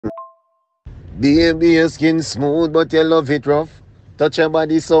Baby, your skin smooth, but you love it rough. Touch your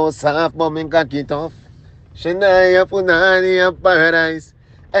body so soft, but me cock it off. Shani, your punani, your paradise.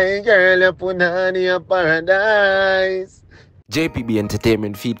 Hey girl, your punani, your paradise. JPB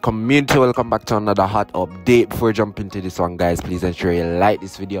Entertainment Feed community, welcome back to another hot update. Before we jump into this one, guys, please ensure you like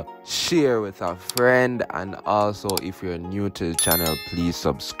this video, share with a friend, and also if you're new to the channel, please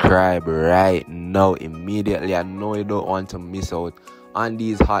subscribe right now immediately. I know you don't want to miss out on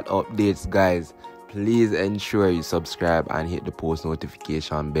these hot updates, guys. Please ensure you subscribe and hit the post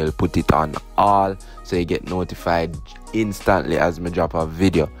notification bell. Put it on all so you get notified instantly as I drop a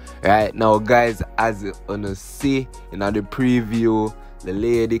video. Right now, guys, as you wanna see in the preview, the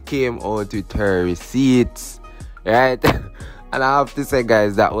lady came out with her receipts, right? And I have to say,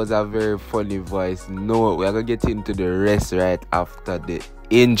 guys, that was a very funny voice note. We're gonna get into the rest right after the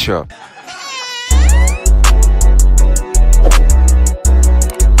intro.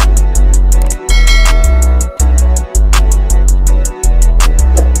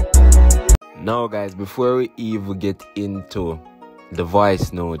 Now, guys, before we even get into the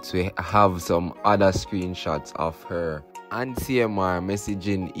voice notes, we have some other screenshots of her and CMR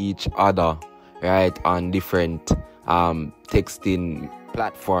messaging each other, right, on different texting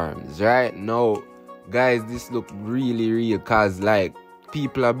platforms. Right now, guys, this look really real, cause like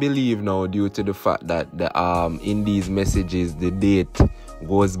people are believe now due to the fact that the in these messages the date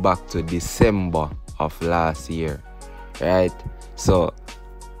goes back to December of last year, right? So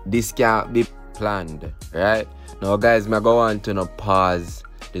this can't be planned, right? Now, guys, me go on to pause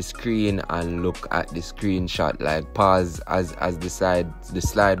the screen and look at the screenshot. Like pause as the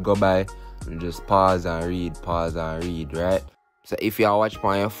slide go by, and just pause and read, right? So if you watch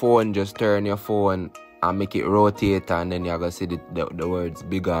on your phone, just turn your phone and make it rotate, and then you're gonna see the words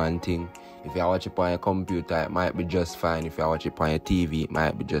bigger and thing. If you watch it on your computer, it might be just fine. If you watch it on your TV, it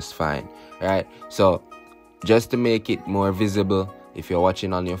might be just fine, right? So just to make it more visible, if you're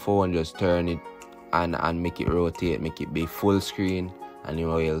watching on your phone, just turn it and make it rotate, make it be full screen, and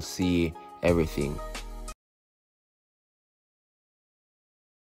you'll see everything.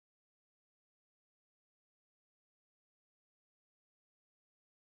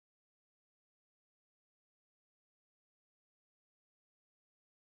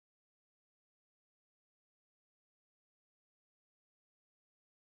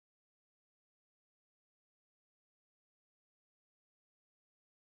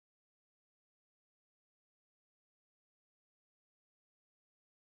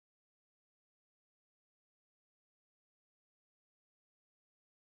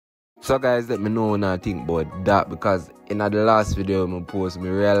 So, guys, let me know what I think about that, because in the last video I post, I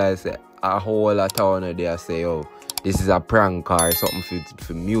realized that a whole lot of town there say, oh, this is a prank or something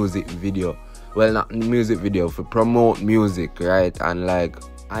for music video. Well, not music video, for promote music, right? And like,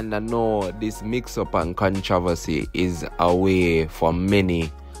 and I know this mix up and controversy is a way for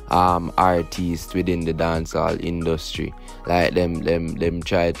many artists within the dancehall industry. Like them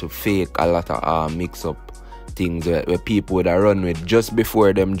try to fake a lot of mix up things where people would run with just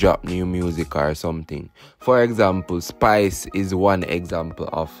before them drop new music or something. For example, Spice is one example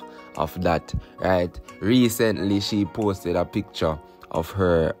of that, right? Recently she posted a picture of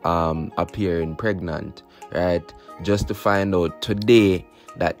her appearing pregnant, right? Just to find out today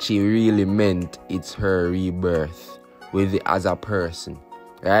that she really meant it's her rebirth with it as a person,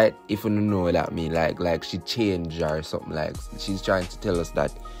 right? If you don't know what that means, like she changed or something, like she's trying to tell us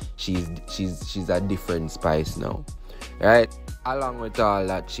that she's a different Spice now, right? Along with all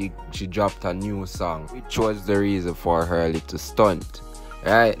that, she dropped a new song, which was the reason for her little stunt.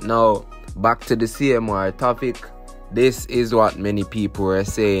 Right now, back to the CMR topic. This is what many people are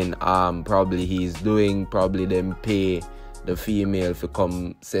saying. Probably he's doing. Probably them pay the female to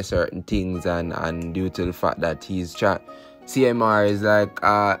come say certain things, and due to the fact that he's CMR is like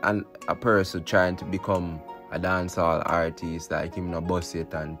a person trying to become a dancehall artist, like him no boss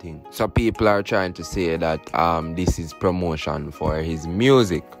it and thing. So people are trying to say that this is promotion for his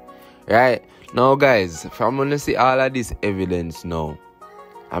music, right? Now, guys, from when I see all of this evidence now,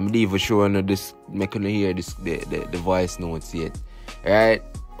 I'm even showing you this, making you hear this the voice notes yet, right?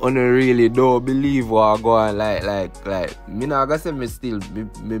 I really don't believe what go on, like me not gonna say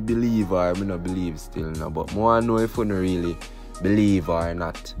me believe or me not believe still no, but more know if you really believe or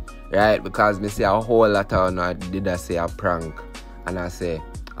not, right? Because me say a whole lot of did I say a prank, and I say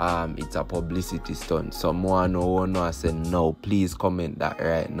it's a publicity stunt. So more know I say no. Please comment that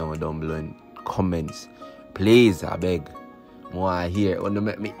right now down below in comments, please, I beg. More hear, want to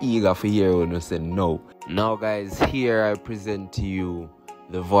make me eager for hear when you say no. Now, guys, here I present to you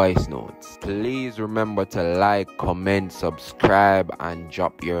the voice notes. Please remember to like, comment, subscribe, and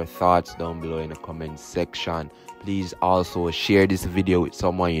drop your thoughts down below in the comment section. Please also share this video with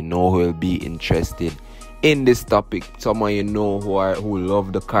someone you know who will be interested in this topic, someone you know who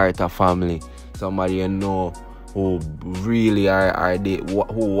love the Carter family, somebody you know who really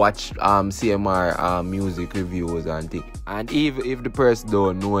who watch CMR music reviews and things. And if the person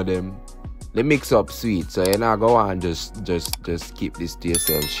don't know them, they mix up sweet, so you know go on just keep this to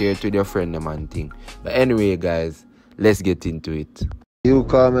yourself. Share it with your friend them and thing. But anyway guys, let's get into it. You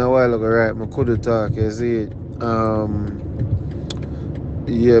called me a while ago, right? I couldn't talk, you see.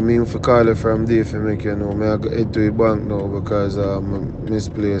 Yeah, me if I call it from there for make you know. I head to the bank now because I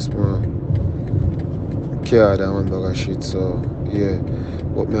misplaced my card and one bag of shit, so yeah.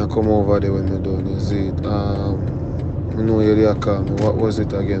 But me I come over there when I done, you see. I know you there call me. What was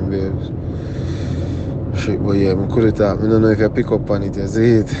it again, babes? Shit, but yeah, I couldn't talk. I don't know if you pick up on it, you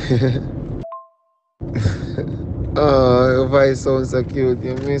see it. Oh, your voice sounds so cute.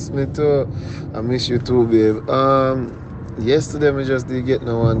 You miss me too. I miss you too, babe. Yesterday I just did get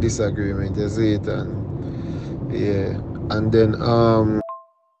no one disagreement, you see it, and yeah. And then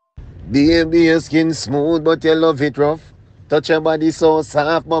baby, your skin smooth, but you love it rough. Touch your body so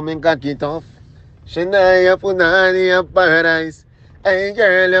soft, mommy cock it off. Shani, your punani, your paradise. Hey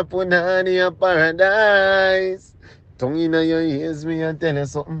girl, your punani, your paradise. Tongue in your ears, me and tell you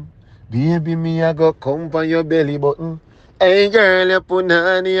something. Baby, me I go come on your belly button. Hey girl, your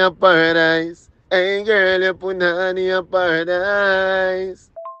punani, your paradise. Hey girl, your punani, your paradise.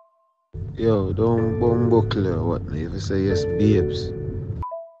 Yo, don't bumbuckle or what? If you say yes, babes.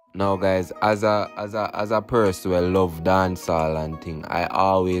 Now guys, as a person who love dancehall and thing, I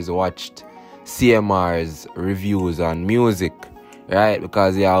always watched CMR's reviews on music, right?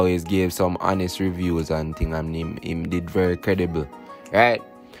 Because he always gave some honest reviews and thing, and him did very credible, right?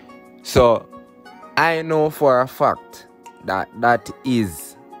 So I know for a fact that that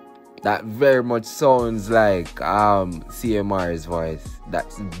very much sounds like CMR's voice.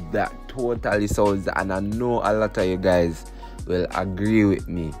 That totally sounds, and I know a lot of you guys will agree with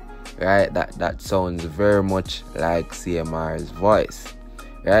me, right? That sounds very much like CMR's voice,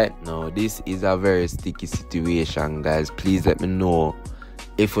 right? Now this is a very sticky situation, guys. Please let me know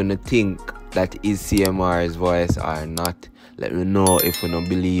if you think that is CMR's voice or not. Let me know if you don't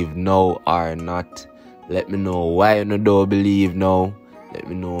believe no or not. Let me know why you don't believe no. Let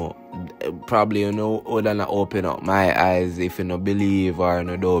me know. Probably you know other than open up my eyes if you don't believe or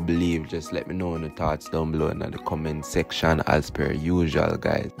you don't believe. Just let me know in the thoughts down below in the comment section as per usual,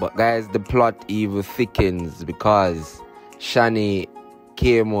 guys. But guys, the plot even thickens because Shani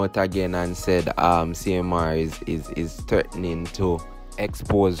came out again and said CMR is threatening to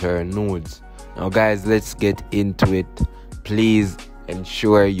expose her nudes. Now guys, let's get into it. Please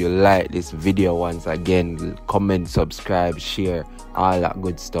ensure you like this video once again, comment, subscribe, share, all that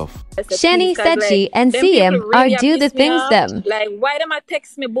good stuff. Shani, Sachi, and CMR do the things them. Like, why them a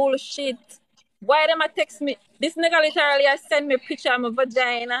text me bullshit? Why them a text me? This nigga literally a send me a picture of my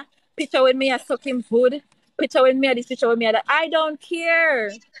vagina, picture with me a sucking food, picture with me a this, picture with me a that. I don't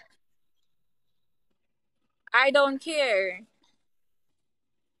care. I don't care.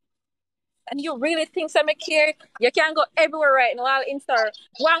 And you really think I care? You can go everywhere right now, all Insta.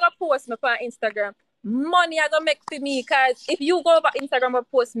 Go and go post me on Instagram. Money I gonna make for me, cause if you go over Instagram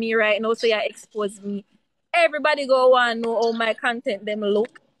and post me right now, so you expose me. Everybody go want know how my content them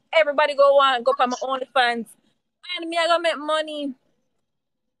look. Everybody go want go for my OnlyFans. And me I gonna make money.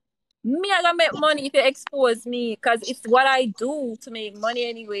 Me I gonna make money if you expose me, cause it's what I do to make money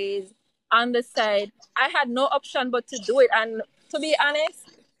anyways. On the side, I had no option but to do it, and to be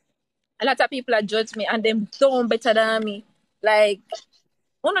honest, a lot of people are judge me and them don't better than me. Like,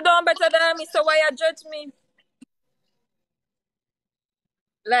 one don't better than me, so why you judge me?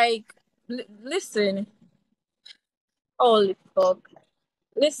 Like, listen. Holy fuck.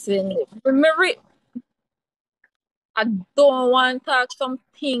 Listen. I don't want to talk some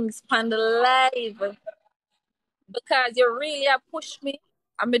things on the live because you really have pushed me.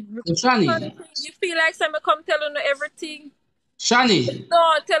 Shani. You feel like someone come telling you everything. Shani.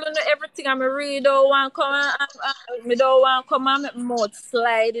 Don't telling you everything. I really don't want to come and me don't want to come and make my mouth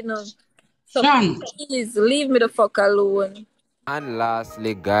slide, you know. So please leave me the fuck alone. And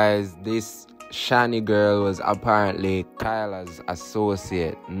lastly, guys, this Shani girl was apparently Kyla's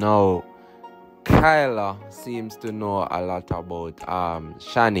associate. Now, Kyla seems to know a lot about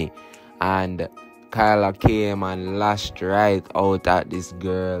Shani, and Kyla came and lashed right out at this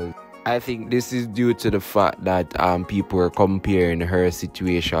girl. I think this is due to the fact that people were comparing her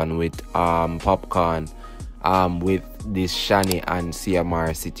situation with Popcorn with this Shani and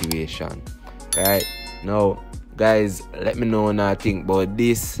CMR situation. Right now, guys, let me know what I think about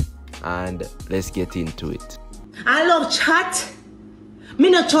this, and let's get into it. I love chat. Me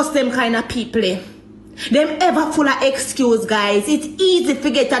not trust them kind of people. Them ever full of excuse, guys. It's easy to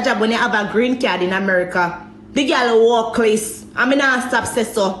get a job when you have a green card in America. The girl walk list. I mean, I stop say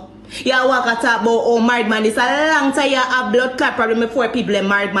so. You walk a talk about oh married man. It's a long time you have blood clot problem before people are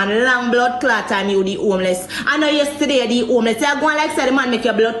married man. Long blood clot time you the homeless. I know yesterday the homeless. You go like say the man make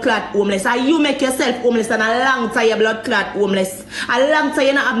your blood clot homeless. And you make yourself homeless, and a long time you blood clot homeless. A long time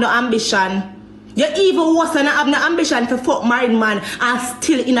you not have no ambition. You even worse than have no ambition to fuck married man and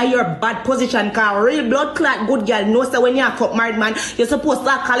still in a your bad position, cause real blood clot good girl knows that when you fuck married man, you're supposed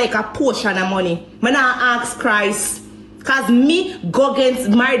to collect a portion of money. Man, I ask Christ, cause me go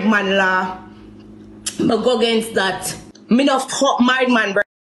against married man law. But go against that. Me no fuck married man,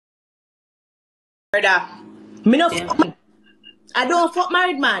 brother. Me no fuck man. I don't fuck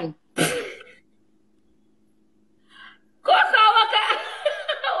married man.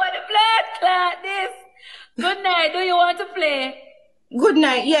 What a blood clot this. Good night. Do you want to play? Good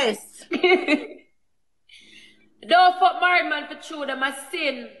night, yes. Don't fuck married man for true. Them a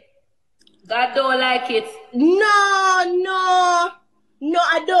sin. God don't like it. No,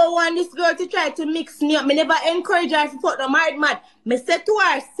 I don't want this girl to try to mix me up. Me never encourage her to fuck the married man. Me say to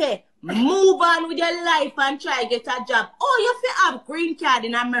her, say, move on with your life and try get a job. Oh, you feel have green card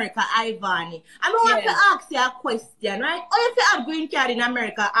in America, Ivani. I want to ask you a question, right? Oh, you feel have green card in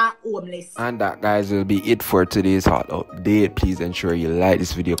America and homeless. And that, guys, will be it for today's hot update. Please ensure you like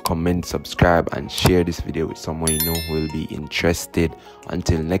this video, comment, subscribe, and share this video with someone you know who will be interested.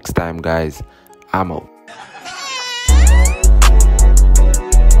 Until next time, guys, I'm out.